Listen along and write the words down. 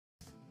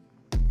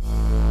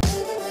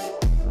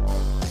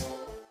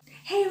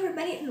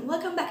Hi and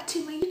welcome back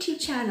to my YouTube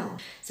channel.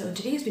 So in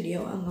today's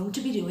video I'm going to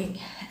be doing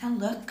a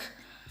look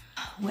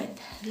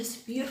with this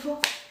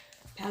beautiful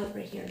palette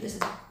right here. This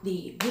is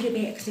the Beauty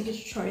Bay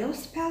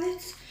Nikkietutorials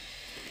palette.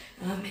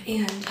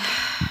 And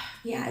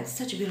yeah, it's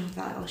such a beautiful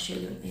palette. I'll show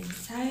you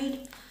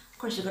inside. Of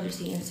course you're going to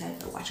see inside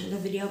by watching the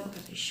video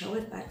because I show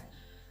it, but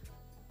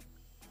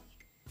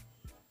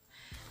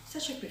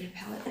such a pretty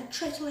palette. I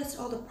tried to list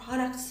all the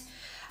products,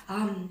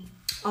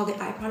 all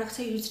the eye products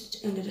I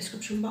used in the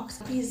description box.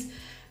 Please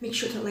make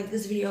sure to like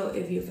this video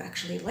if you've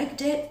actually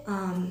liked it,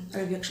 or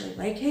if you actually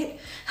like it.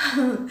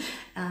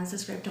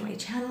 Subscribe to my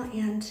channel,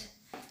 and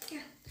yeah,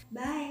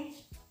 bye.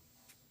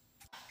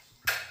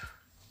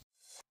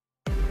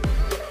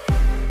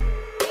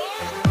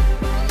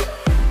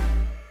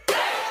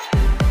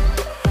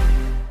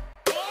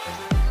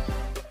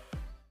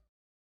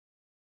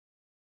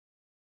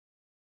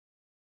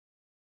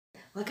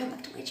 Welcome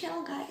back to my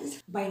channel,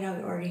 guys. By now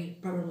you already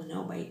probably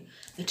know by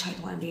the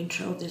title and the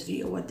intro of this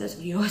video what this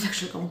video is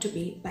actually going to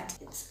be, but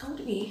it's going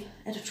to be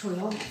a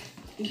tutorial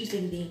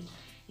using the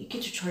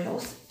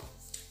Nikkietutorials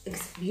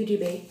Beauty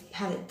Bay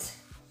palette.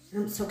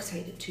 And I'm so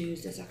excited to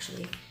use this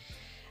actually.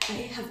 I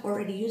have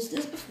already used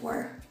this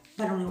before,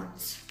 but only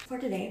once. For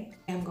today,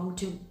 I'm going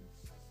to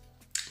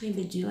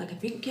maybe do like a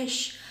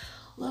pinkish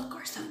look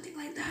or something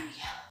like that.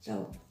 Yeah.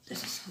 So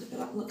this is how the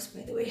palette looks,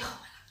 by the way. Oh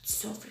my god, it's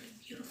so freaking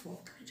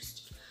beautiful. Can I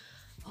just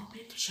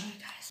open it to show you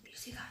guys? You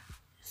see that?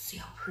 See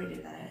how pretty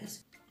that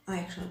is? I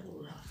actually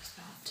love this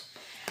palette.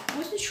 I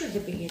wasn't sure at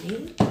the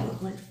beginning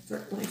when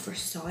I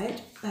first saw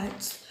it,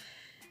 but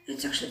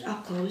it's actually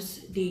up close.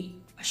 The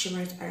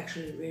shimmers are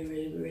actually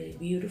really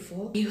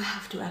beautiful. You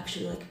have to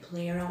actually like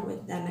play around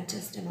with them and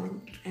test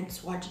them and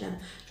swatch them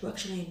to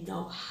actually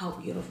know how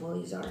beautiful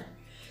these are,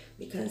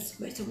 because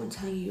by someone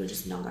telling you, you're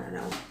just not gonna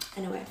know.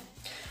 Anyway,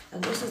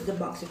 and this is the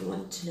box if you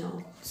want to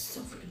know. It's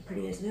so freaking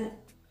pretty, isn't it?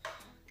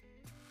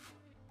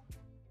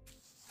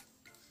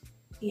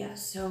 Yeah,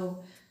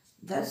 so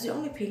that's the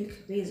only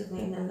pink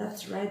basically, and then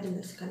that's red and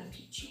this kind of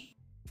peachy.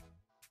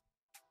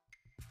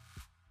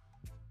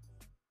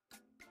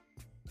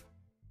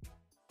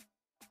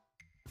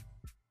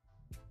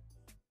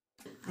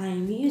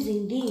 I'm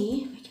using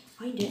the, I can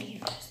find it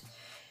here,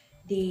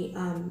 the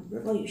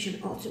Revolution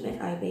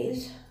Ultimate Eye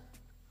Base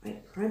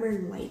Eye Primer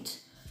in White.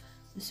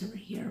 This over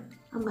here.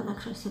 I'm gonna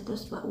actually set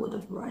this but with a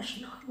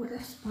brush, not with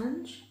a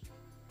sponge.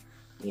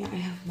 Yeah, I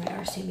have my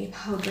RCMA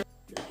powder.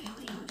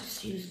 I'll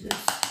just use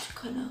this to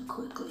kind of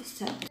quickly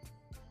set.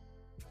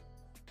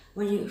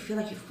 When you feel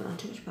like you've put on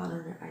too much powder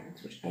on your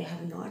eyelids, which I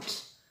have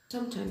not,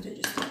 sometimes I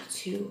just like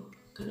to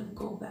kind of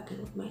go back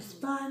in with my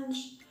sponge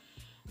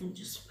and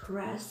just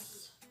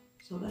press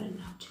so that I don't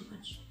have too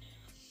much.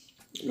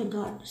 Oh my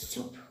god, it's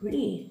so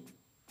pretty.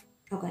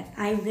 Okay,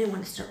 I really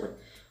want to start with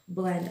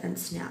blend and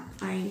snap.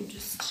 I'm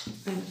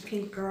a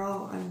pink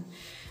girl. I'm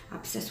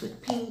obsessed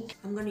with pink.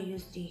 I'm gonna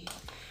use the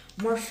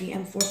Morphe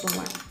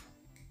M441.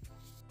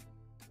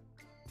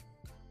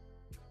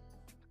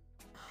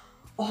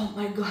 Oh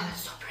my god,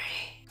 that's so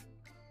pretty.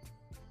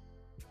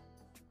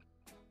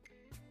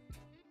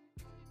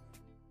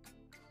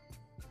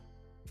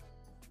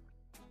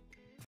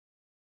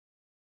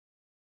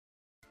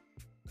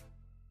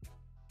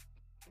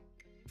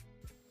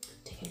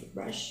 Take a big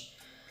brush.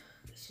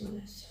 This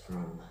one is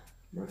from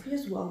Morphe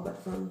as well,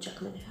 but from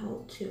Jekyll &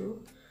 Hyde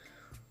too,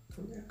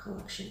 from their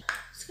collection.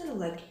 It's kind of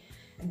like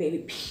a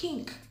baby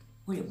pink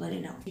when you blend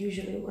it out.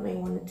 Usually when I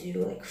want to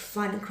do like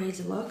fun and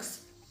crazy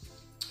looks,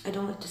 I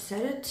don't like to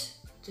set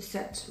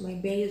my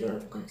base or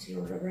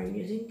concealer, whatever I'm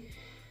using,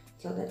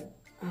 so that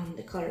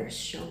the color is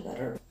shown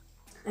better.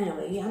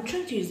 Anyway, yeah, I'm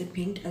trying to use the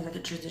pink as like a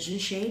transition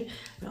shade,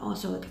 but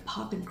also like a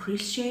pop and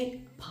crease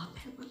shade. Pop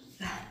it, what's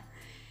that?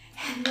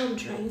 And I'm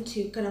trying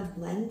to kind of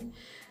blend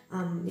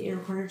the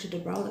inner corner to the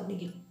brow like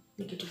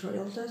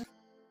Nikkietutorials does.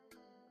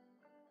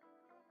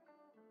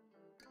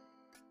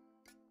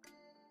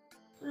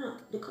 No,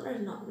 the color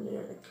is not really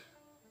like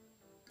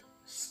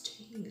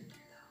staying there though.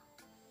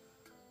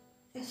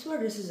 I swear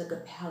this is a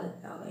good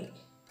palette though. Like,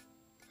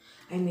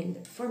 I mean,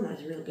 the formula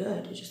is really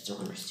good. I just don't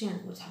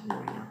understand what's happening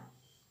right now.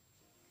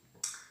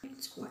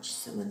 Let's swatch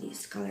some of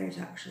these colors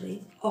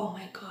actually. Oh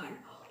my god.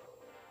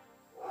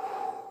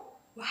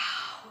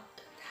 Wow, look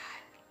at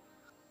that.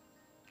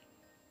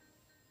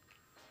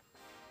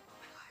 Oh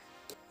my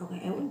god.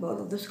 Okay, I want both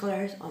of those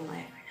colors on my eye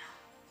right now.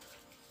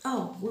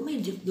 Oh, we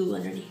may do blue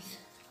underneath,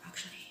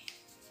 actually.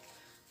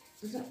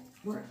 Does that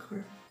work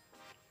or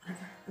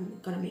whatever? I'm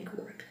gonna make it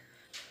work.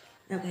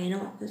 Okay, you know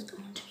what? Let's go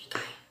into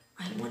Minky.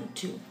 I want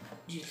to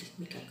use this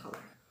Minky color.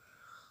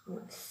 I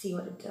want to see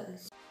what it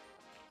does.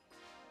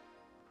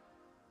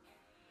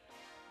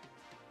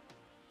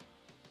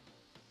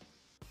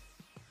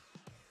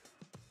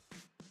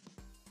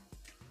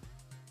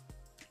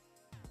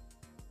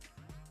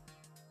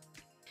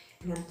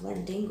 And I'm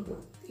blending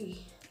with the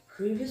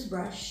previous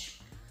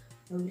brush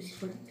I used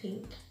for the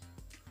pink.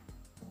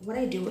 What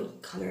I do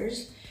with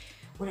colors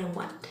when I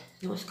want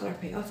the most color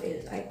payoff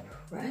is I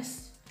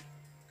press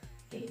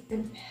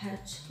and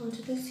pat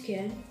onto the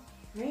skin,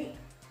 right?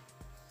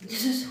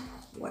 This is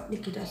what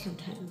Nikki does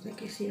sometimes.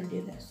 Like I see her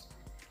do this.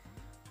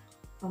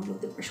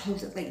 With the brush,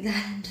 holds it like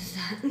that and does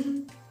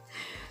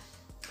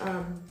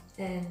that.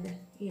 And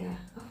yeah,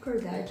 after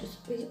that,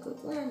 just basically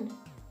blend.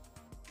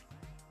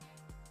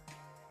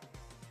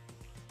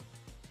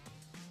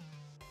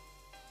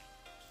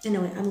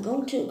 Anyway, I'm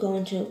going to go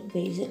into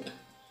basic,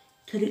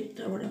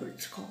 or whatever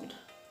it's called.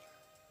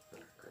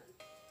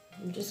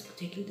 I'm just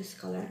taking this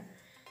color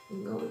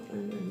and going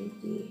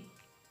underneath the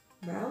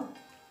brow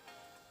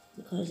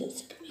because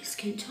it's my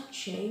skin tone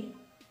shade,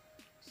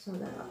 so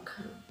that I'll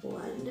kind of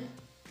blend.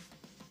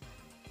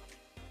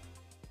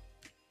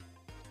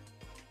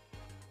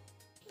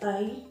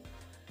 I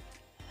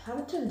have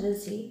a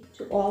tendency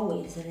to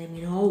always, and I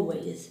mean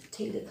always,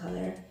 take the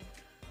color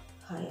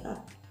high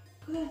up.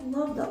 Because I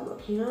love that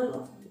look, you know, I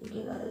love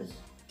looking at that as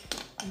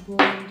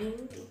blending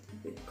with a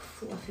big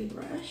fluffy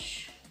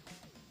brush.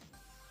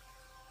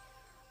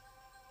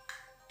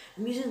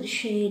 I'm using the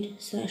shade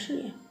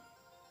Sapphire.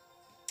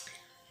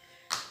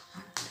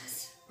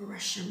 This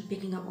brush, I'm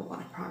picking up a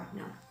lot of product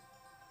now.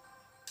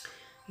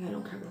 Yeah, I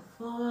don't care about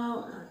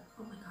fallout.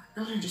 Oh my god,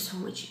 those are just so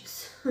much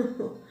cheeks.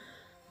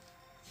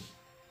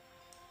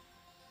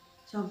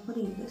 So I'm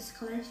putting this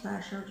color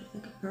Sapphire, just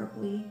like a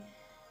purpley,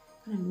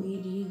 kind of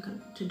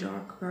medium to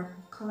dark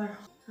purple color.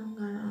 I'm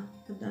gonna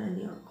put that in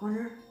the outer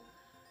corner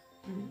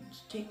and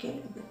take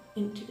it a bit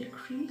into the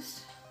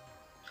crease.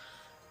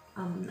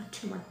 Not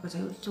too much because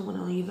I still want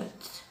to leave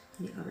it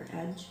on the outer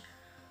edge,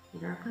 the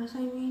darkness I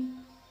mean.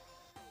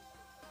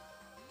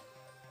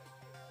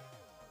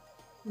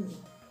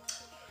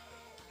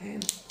 Okay,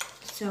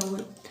 so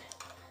with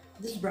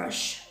this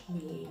brush,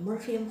 the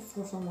Morphe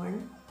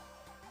 441,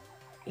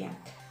 yeah,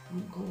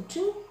 I'm going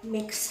to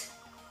mix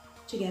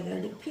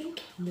together the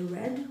pink and the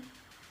red.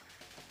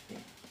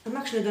 Okay. I'm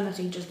actually gonna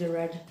take just the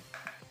red,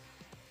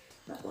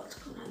 but what's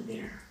going on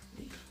there?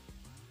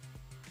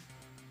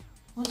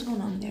 What's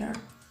going on there?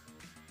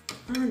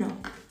 I don't know.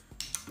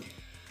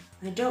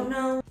 I don't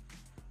know.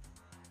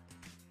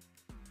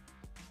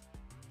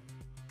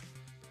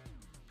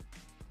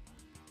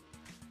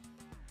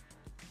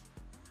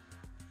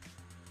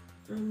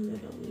 I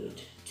don't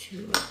need to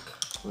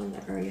look on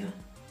that area.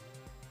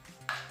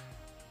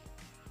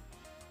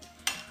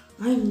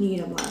 I need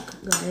a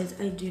black, guys.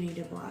 I do need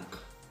a black.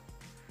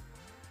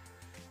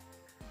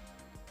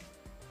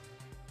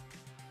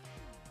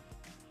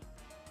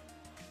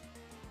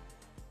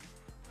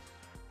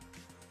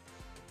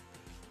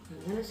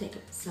 I'm gonna take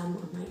some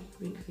on my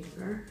ring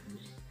finger and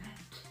just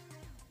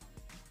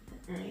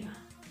that area.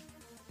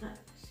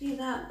 See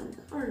that?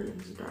 The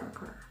orange is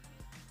darker.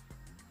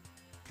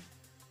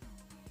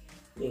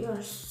 They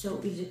are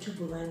so easy to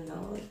blend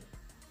though. Like,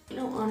 you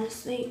know,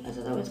 honestly, I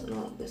thought I was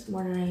gonna like this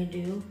more than I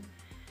do.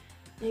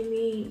 I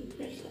mean,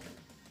 there's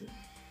like,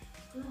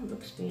 oh,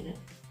 looks painted.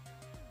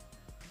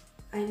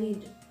 I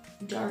need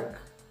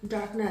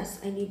darkness.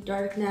 I need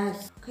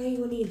darkness. Okay,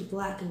 we need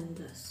black in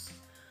this.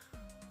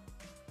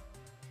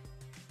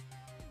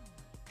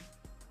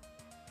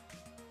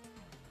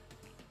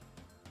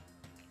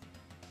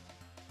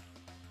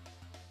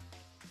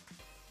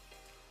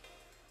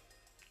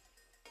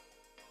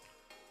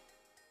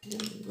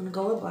 I'm gonna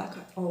go with black.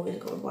 I always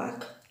go with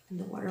black in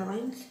the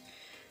waterlines.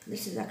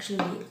 This is actually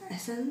the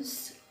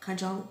Essence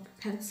Kajal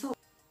pencil.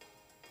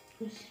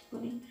 Just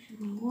putting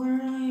my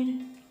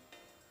waterline.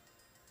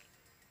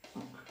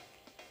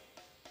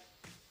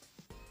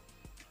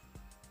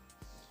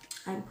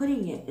 I'm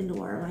putting it in the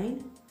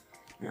waterline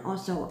and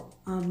also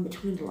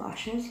between the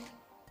lashes.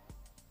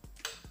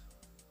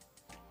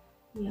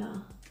 Yeah,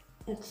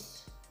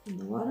 it's in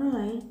the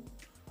waterline,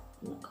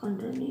 look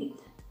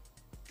underneath.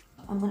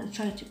 I'm gonna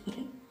try to put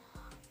it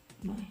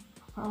in my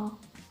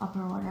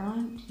upper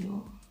waterline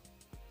too.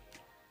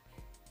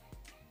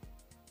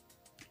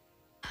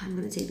 I'm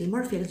gonna take the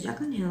Morphe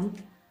Jaclyn Hill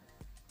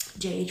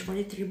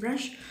JH43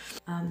 brush,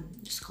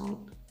 just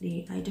called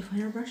the eye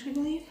definer brush, I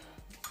believe.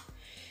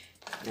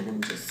 And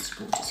I'm just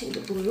going to take the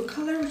blue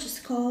color, which is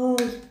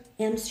called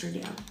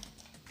Amsterdam,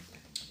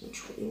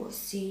 which we will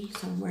see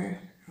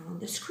somewhere on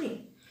the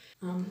screen.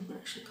 I'm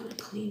actually gonna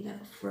clean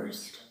that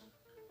first.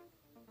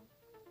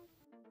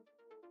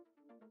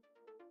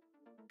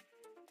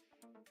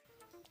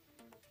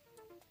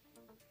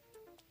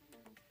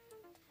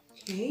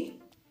 Okay,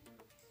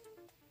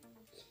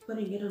 just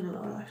putting it on the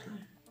lower lash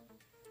line,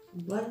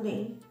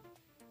 blending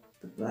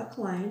the black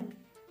line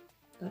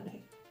that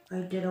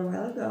I did a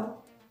while ago,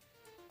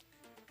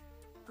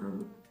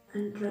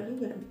 and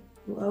dragging it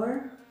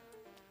lower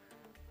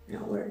and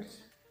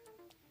outwards.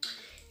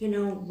 You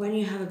know, when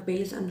you have a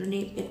base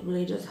underneath, it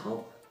really does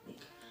help, like,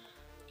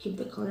 keep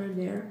the color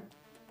there.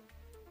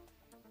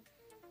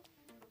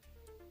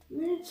 I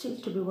mean, it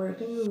seems to be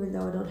working even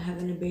though I don't have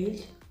any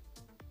base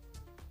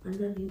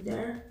underneath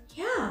there.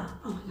 Yeah,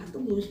 oh my god, the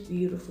blue is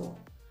beautiful.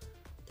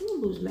 I think the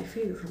blue is my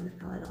favorite from the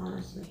palette,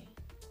 honestly.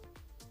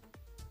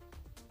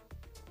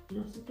 You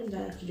know, sometimes I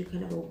like to do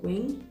kind of a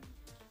wing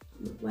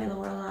with my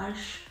lower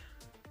lash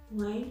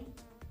line.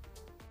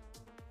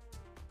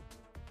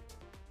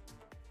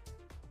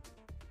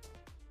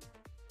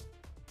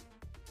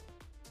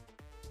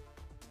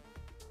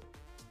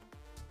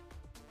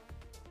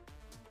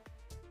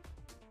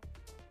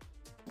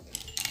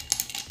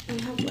 I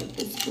have like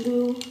this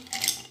blue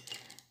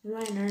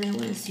liner and I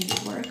want to see if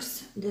it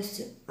works.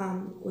 This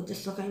with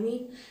this look, I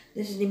mean,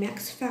 this is the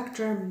Max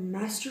Factor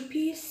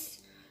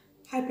Masterpiece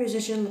High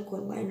Precision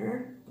Liquid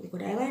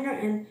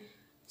Eyeliner in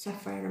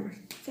Sapphire number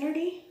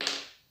 30.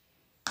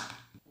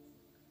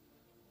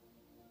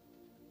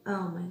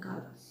 Oh my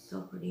god, that's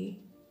so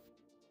pretty.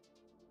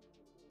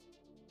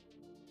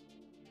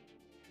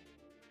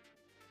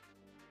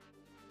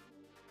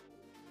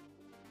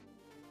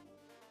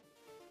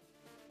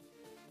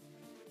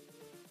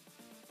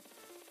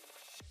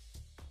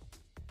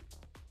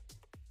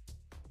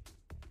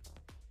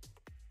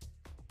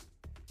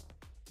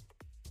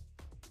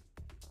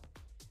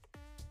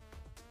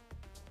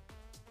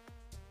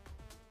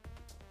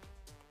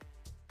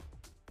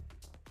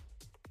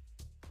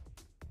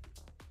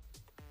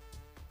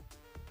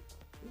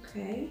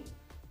 Okay.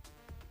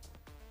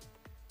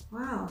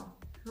 Wow.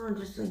 I'll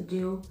just like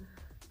do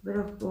a bit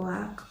of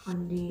black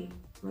on the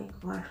like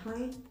lash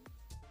line.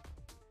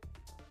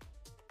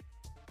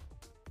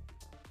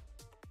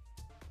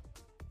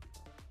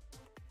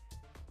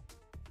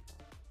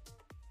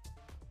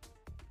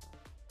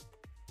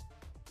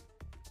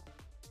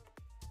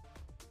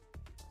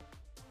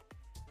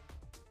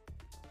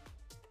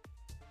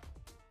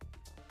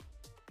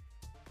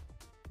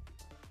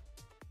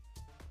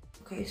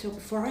 Okay, so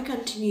before I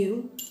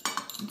continue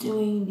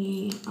doing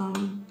the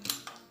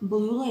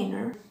blue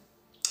liner,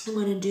 I'm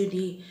going to do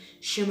the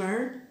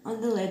shimmer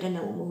on the lid and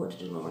then we'll move it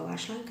to the lower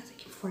lash line because I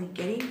keep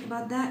forgetting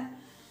about that.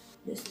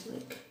 This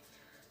like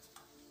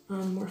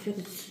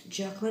Morphe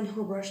Jacqueline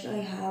Hill brush that I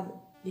have,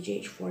 the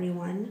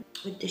JH41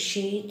 with the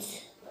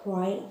shades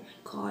White. Oh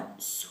my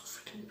god, so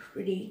freaking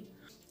pretty.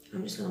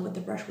 I'm just gonna wet the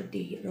brush with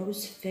the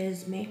Rose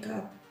Fizz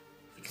Makeup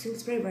Fixing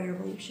Spray by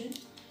Revolution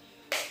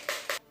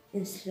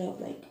instead of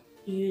like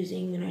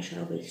using an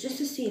eyeshadow base, just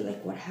to see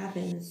like what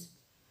happens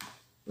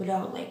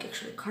without like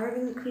actually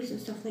carving the crease and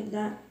stuff like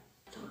that.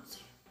 So let's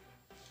see.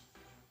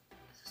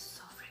 This is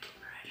so freaking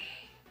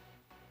pretty.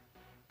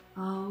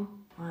 Oh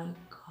my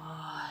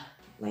god.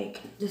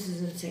 Like, this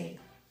is insane.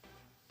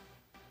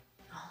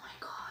 Oh my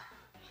god.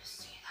 You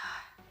see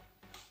that?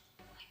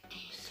 Like, do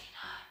you see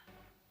that?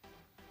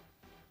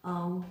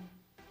 Oh.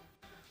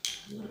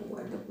 I'm gonna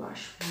wear the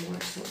brush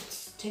more so it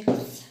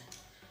sticks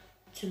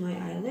to my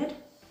eyelid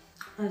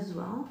as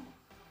well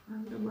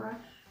on the brush.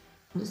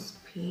 This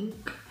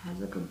pink has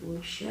like a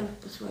blue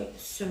shift, that's why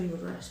it's so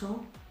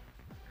universal.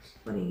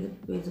 Just putting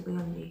it basically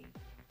on the,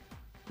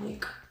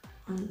 like,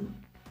 on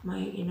my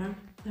inner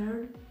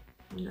third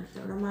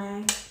of my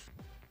eye.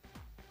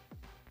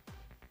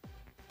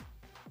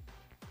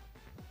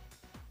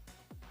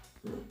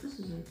 Look, this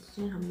is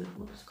insane how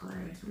beautiful this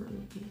color is. I'm not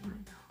even kidding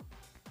right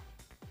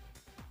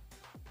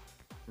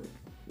now.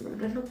 Look,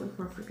 there's no point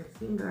for a freaking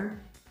finger.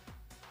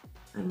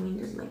 I mean,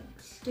 there's like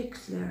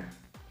sticks there.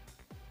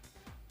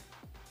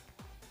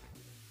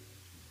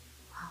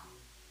 Wow.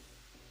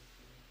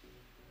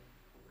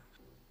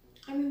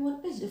 I mean,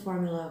 what is the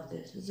formula of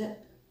this? Is it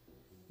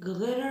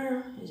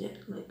glitter? Is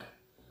it like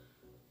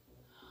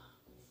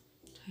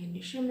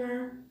tiny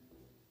shimmer?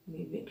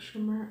 Maybe big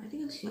shimmer? I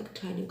think it's like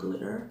tiny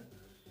glitter.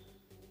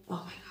 Oh my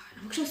god,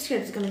 I'm actually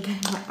scared it's gonna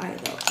get in my eye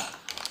though.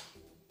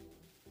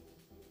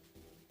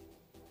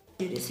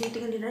 Do the same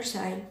thing on the other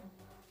side.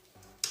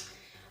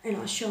 And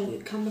I'll show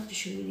you, come back to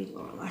show you the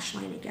lower lash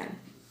line again.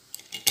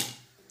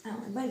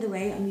 Oh, and by the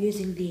way, I'm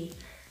using the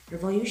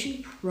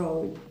Revolution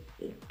Pro.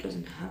 It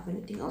doesn't have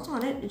anything else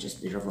on it. It's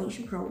just the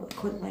Revolution Pro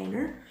liquid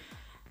liner.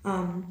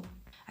 I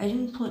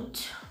didn't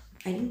put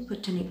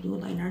any blue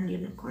liner in the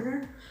inner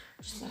corner.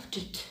 Just left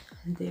it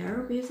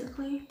there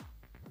basically.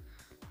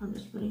 I'm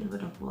just putting a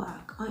bit of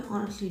black. I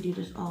honestly do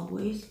this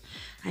always.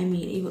 I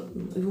mean,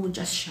 even with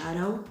just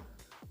shadow,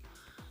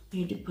 I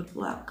need to put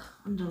black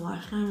on the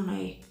lash line when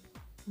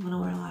I'm gonna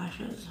wear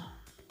lashes.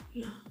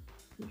 Yeah,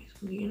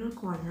 basically the inner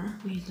corner,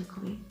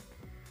 basically.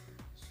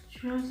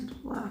 Just the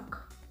black.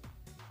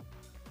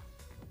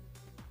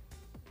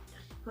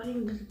 Just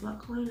putting this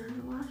black liner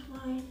in the lash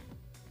line.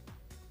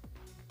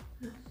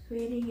 And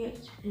fading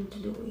it into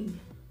the wing.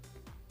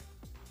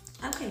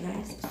 Okay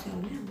guys, so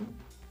now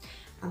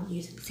I'm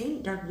using the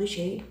same dark blue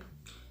shade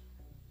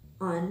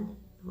on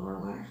the lower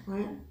lash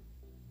line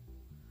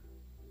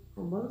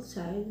on both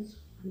sides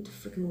on the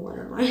freaking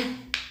waterline.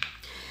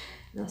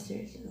 Now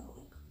seriously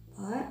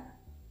though, like that.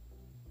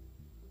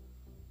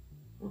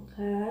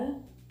 Okay,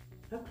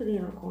 up to the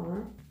inner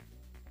corner.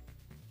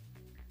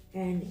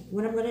 And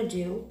what I'm gonna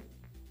do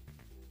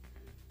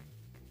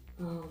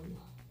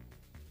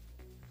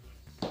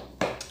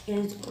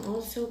is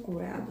also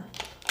grab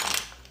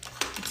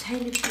a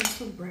tiny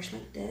pencil brush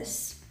like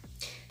this,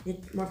 the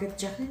Morphe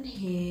Jacqueline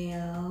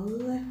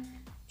Hill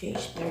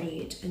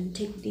JH38, and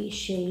take the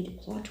shade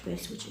Plot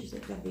Twist, which is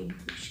like that baby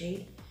blue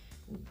shade,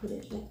 and put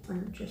it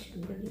like just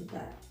underneath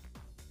that.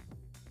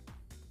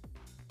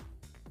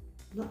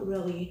 Not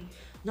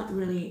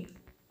really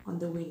on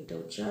the wing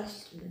though,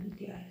 just underneath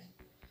the eyes.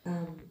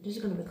 This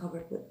is gonna be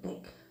covered with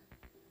like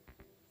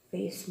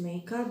face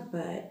makeup,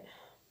 but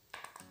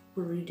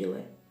we'll redo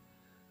it.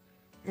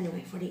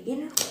 Anyway, for the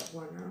inner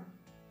corner,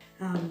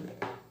 I'm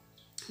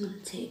gonna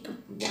take a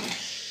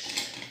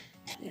brush.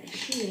 There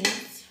she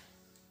is.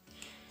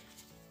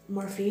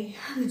 Morphe,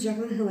 the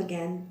Jaclyn Hill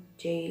again,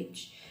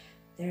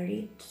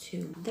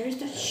 JH32. There's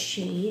the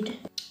shade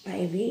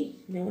Ivy.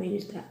 I don't want to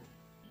use that.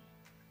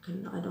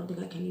 I don't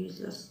think I can use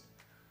this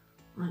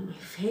on my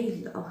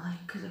face though,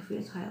 because I feel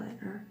it's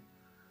highlighter.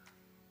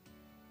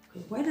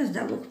 Why does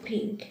that look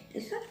pink?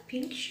 Is that a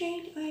pink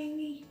shade,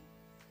 Ivy?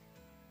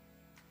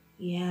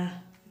 Yeah,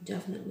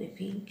 definitely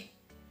pink.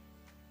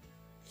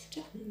 It's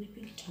definitely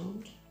pink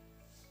toned.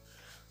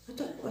 I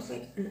thought it was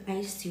like an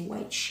icy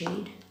white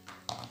shade.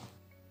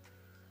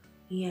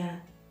 Yeah,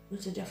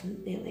 it's a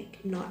definitely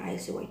like not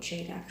icy white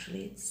shade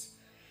actually. It's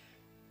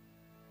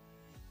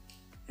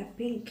a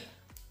pink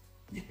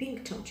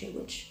tone shade,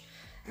 which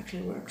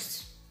actually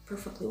works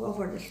perfectly well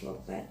for this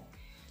look, but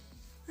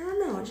I don't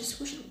know, I just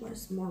wish it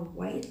was more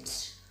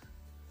white.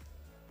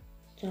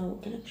 So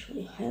I can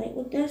actually highlight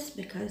with this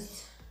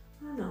because,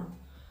 I don't know,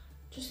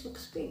 it just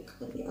looks pink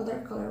like the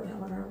other color we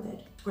have on our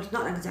lid. Of course,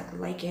 not exactly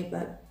like it,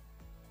 but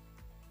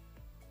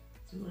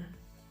similar.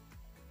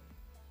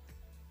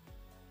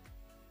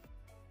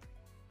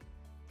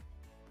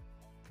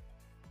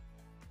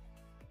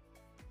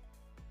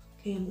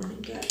 Okay, I'm gonna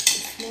get a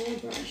smaller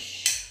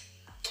brush.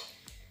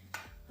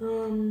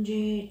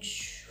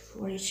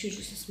 JH42,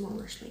 just a small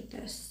brush like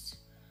this.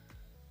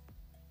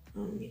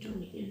 You don't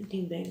need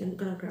anything big. I'm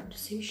gonna grab the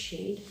same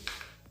shade.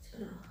 It's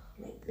gonna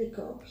lightly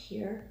go up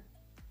here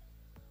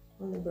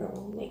on the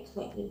brow, like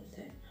lightly with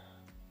it.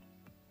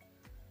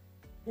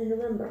 And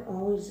remember,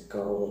 always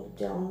go like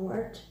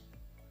downward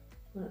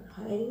when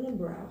highlighting the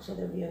brow, so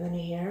that if you have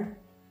any hair,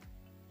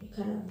 you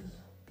kind of,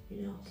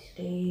 you know,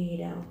 stay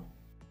down.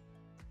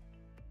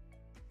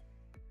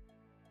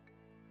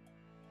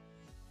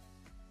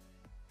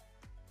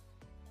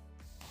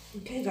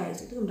 Okay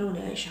guys, I think I'm done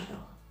with the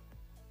eyeshadow.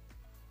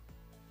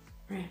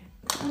 Right,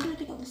 what do you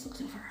think of this look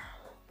so far?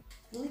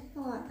 I like it a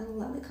lot. I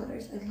love the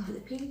colors. I love the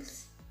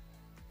pinks.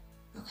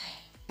 Okay,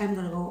 I'm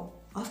gonna go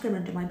off camera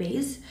and do my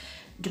base,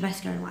 do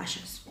mascara and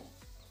lashes.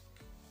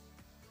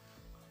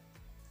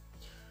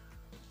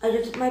 I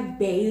just did my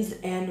base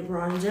and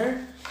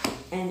bronzer,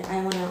 and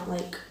I wanna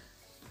like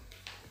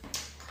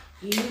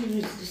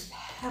use this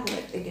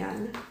palette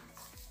again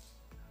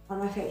on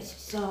my face.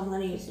 So I'm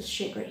gonna use this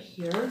shade right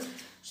here.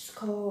 It's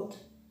called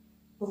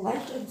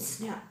Light and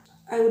Snap.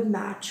 I would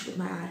match with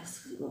my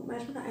eyes. It would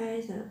match with my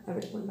eyes and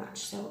everything would match.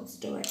 So let's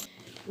do it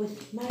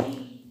with my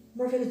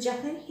Morphe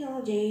Jaclyn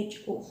Hill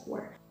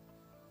JH04.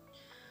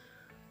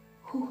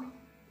 Whew.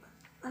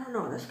 I don't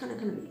know, that's kind of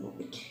gonna be a little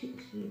bit too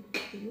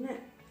pink, isn't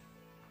it?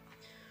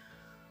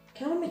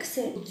 Can I mix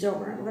it with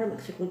Zomer? I'm gonna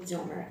mix it with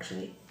Zomer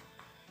actually.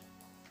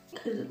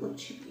 Because it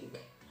looks too pink.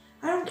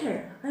 I don't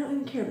care. I don't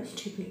even care if it's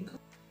too pink.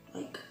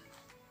 Like,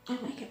 I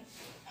like it.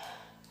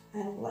 I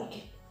don't like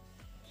it.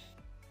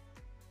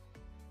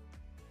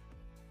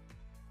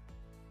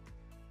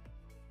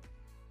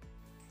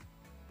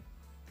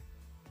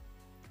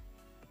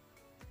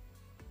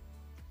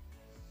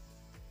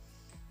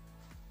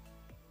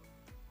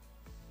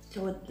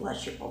 So with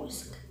blush, you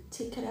always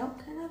take it out,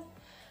 kind of,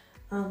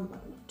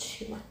 but not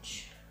too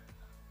much.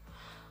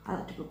 I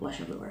like to put blush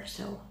everywhere,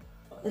 so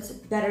it's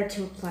better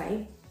to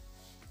apply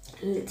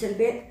a little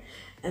bit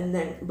and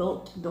then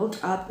build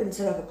up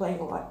instead of applying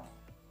a lot.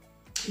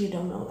 You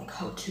don't know like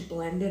how to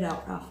blend it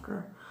out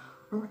after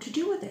or what to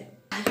do with it.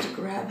 I like to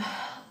grab a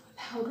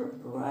powder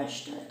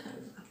brush that I kind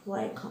of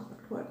apply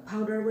compact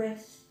powder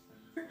with.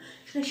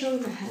 Should I show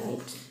you my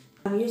highlights?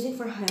 I'm using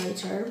for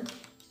highlighter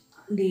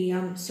the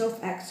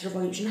Self X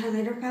Revolution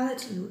highlighter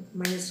palette, and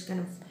mine is kind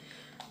of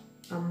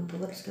the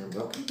lip is kind of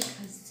broken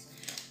because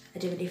I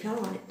DVD fell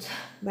on it.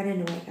 But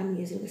anyway, I'm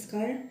using this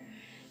color.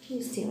 Can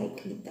you see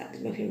like that's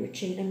my favorite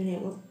shade? I mean, I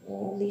love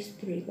all these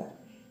three, but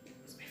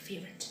it's my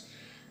favorite.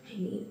 I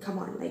mean, come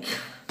on, like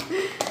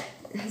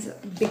it has a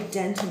big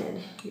dent in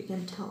it. You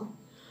can tell.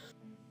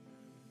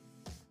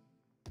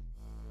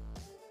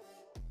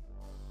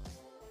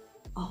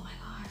 Oh my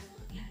god,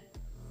 yeah,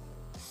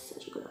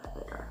 such a good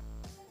highlighter.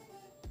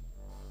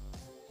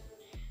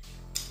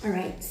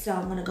 Alright, so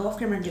I'm gonna go off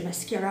camera and do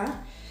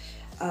mascara,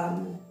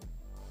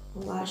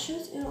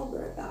 lashes, and I'll be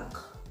right back.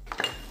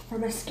 For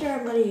mascara,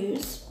 I'm gonna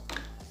use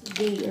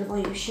the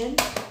Revolution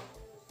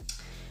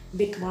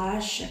Big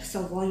Lash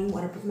XL Volume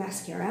Waterproof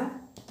Mascara.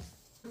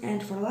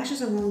 And for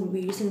lashes, I'm going to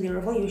be using the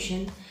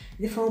Revolution,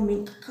 the Faux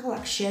Mink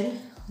collection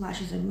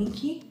lashes and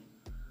Minky.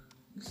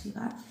 You see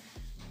that?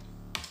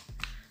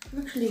 I've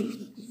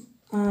actually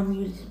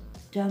used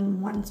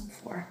them once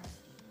before.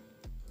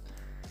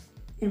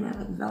 In my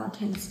like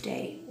Valentine's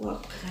Day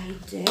look I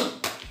did.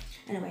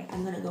 Anyway,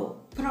 I'm gonna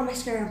go put on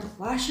mascara and put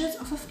lashes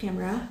off of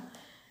camera,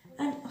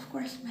 and of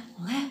course my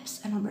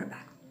lips, and I'll be right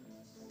back.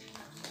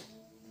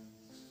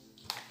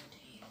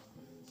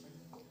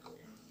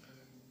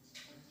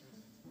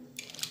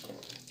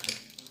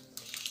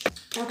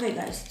 Okay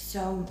guys,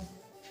 so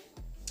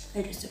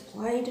I just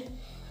applied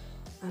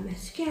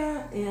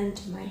mascara and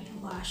my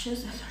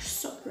lashes. They're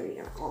so pretty,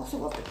 and I also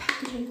love the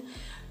packaging.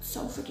 It's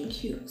so freaking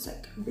cute. It's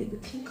like a baby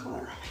pink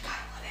color. Oh my god,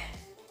 I love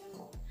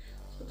it.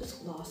 this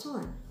gloss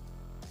on.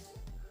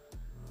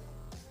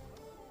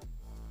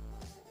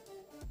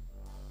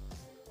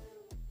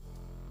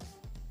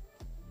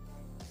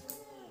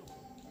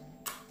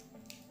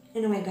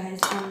 Anyway guys,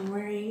 I'm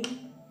wearing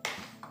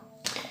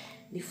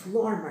the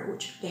Flormar,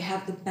 which they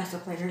have the best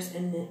liners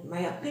in my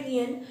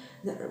opinion.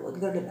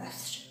 They're the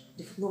best.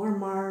 The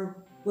Flormar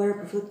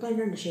waterproof lip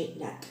liner in the shade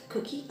Nut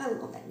Cookie. I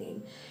love that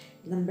name.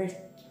 Number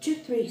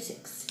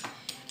 236.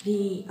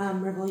 The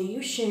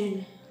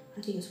Revolution,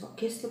 I think it's called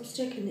Kiss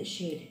lipstick in the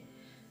shade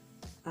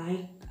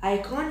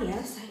Icon.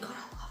 Yes, Icon.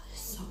 I love this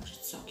so much.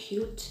 It's so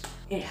cute.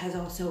 It has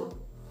also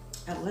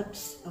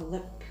lips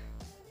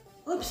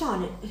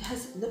on it. It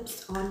has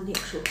lips on the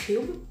actual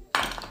tube.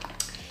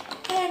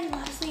 And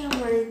lastly, I'm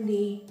wearing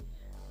the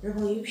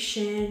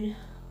Revolution,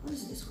 what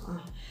is this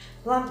one?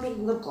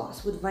 Plumping lip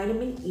gloss with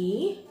vitamin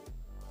E,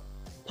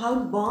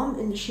 Pout Bomb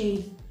in the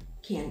shade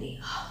Candy.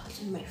 Oh,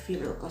 this is my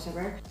favorite lip gloss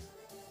ever.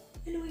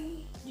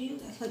 Anyway, do you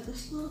guys like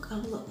this look? I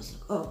love this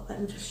look. Oh,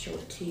 let me just show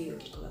it to you,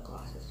 the lip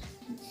glosses.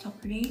 It's so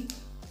pretty.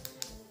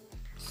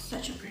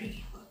 Such a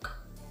pretty look.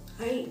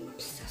 I'm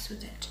obsessed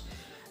with it.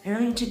 I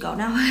really need to go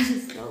now.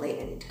 It's so late.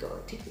 I need to go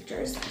take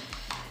pictures.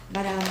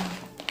 But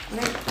when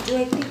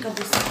I think of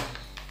this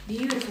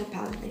beautiful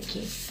palette,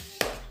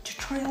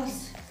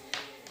 Nikkietutorials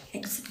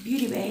X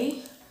Beauty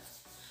Bay.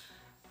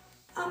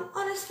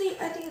 Honestly,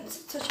 I think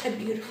it's such a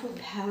beautiful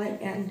palette,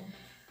 and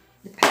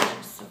the palette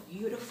is so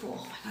beautiful.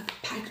 Oh my god, the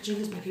packaging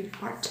is my favorite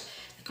part.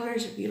 The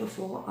colors are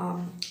beautiful.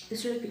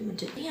 It's really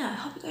pigmented. Yeah, I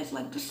hope you guys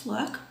like this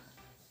look.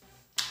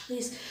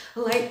 Please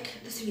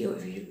like this video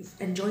if you've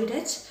enjoyed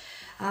it.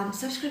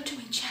 Subscribe to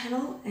my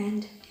channel,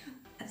 and yeah,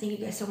 I thank you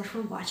guys so much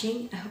for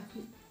watching. I hope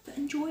you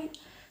enjoyed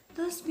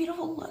this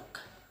beautiful look.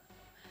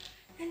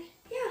 And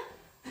yeah,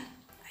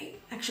 I'm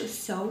actually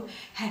so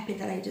happy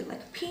that I did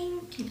like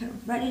pink, kind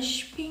of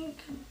reddish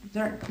pink.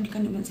 You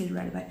can't even say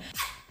red, but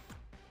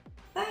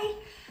bye.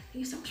 Thank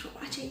you so much for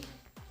watching.